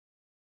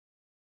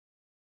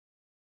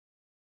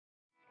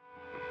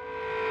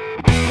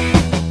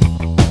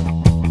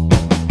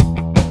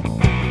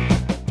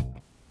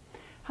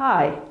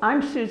Hi,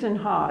 I'm Susan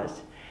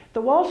Haas.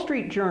 The Wall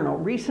Street Journal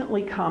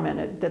recently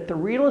commented that the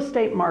real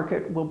estate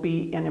market will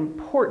be an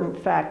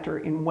important factor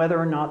in whether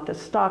or not the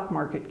stock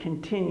market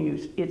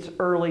continues its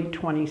early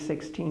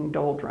 2016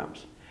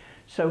 doldrums.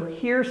 So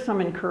here's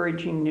some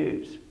encouraging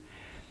news.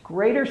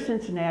 Greater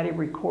Cincinnati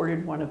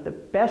recorded one of the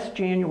best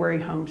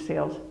January home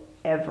sales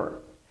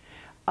ever,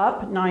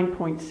 up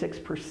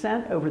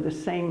 9.6% over the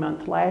same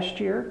month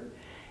last year.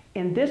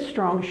 And this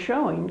strong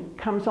showing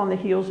comes on the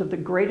heels of the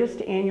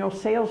greatest annual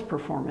sales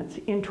performance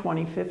in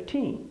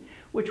 2015,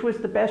 which was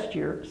the best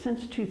year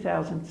since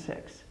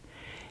 2006.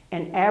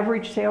 And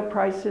average sale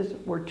prices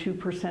were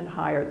 2%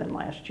 higher than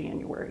last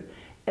January,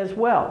 as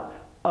well,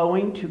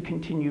 owing to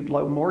continued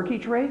low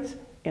mortgage rates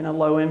and a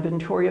low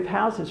inventory of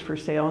houses for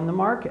sale in the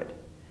market.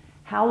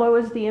 How low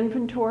is the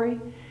inventory?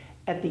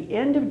 At the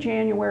end of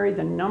January,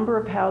 the number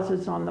of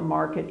houses on the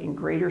market in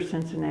Greater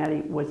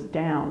Cincinnati was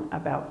down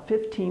about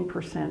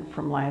 15%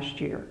 from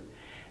last year.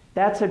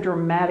 That's a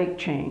dramatic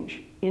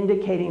change,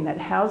 indicating that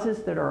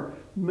houses that are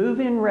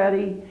move-in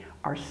ready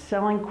are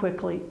selling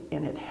quickly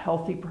and at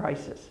healthy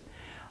prices.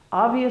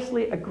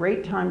 Obviously, a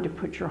great time to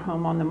put your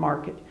home on the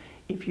market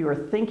if you are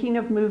thinking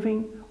of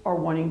moving or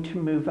wanting to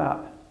move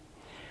up.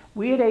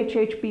 We at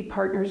HHB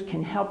Partners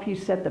can help you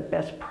set the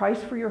best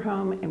price for your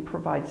home and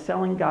provide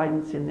selling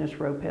guidance in this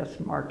robust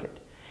market.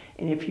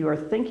 And if you are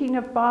thinking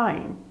of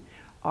buying,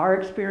 our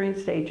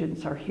experienced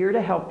agents are here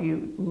to help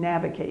you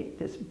navigate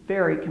this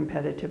very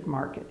competitive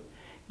market.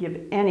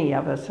 Give any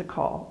of us a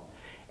call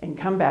and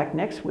come back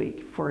next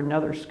week for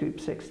another Scoop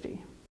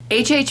 60.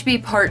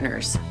 HHB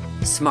Partners,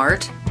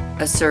 smart,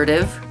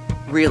 assertive,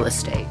 real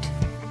estate.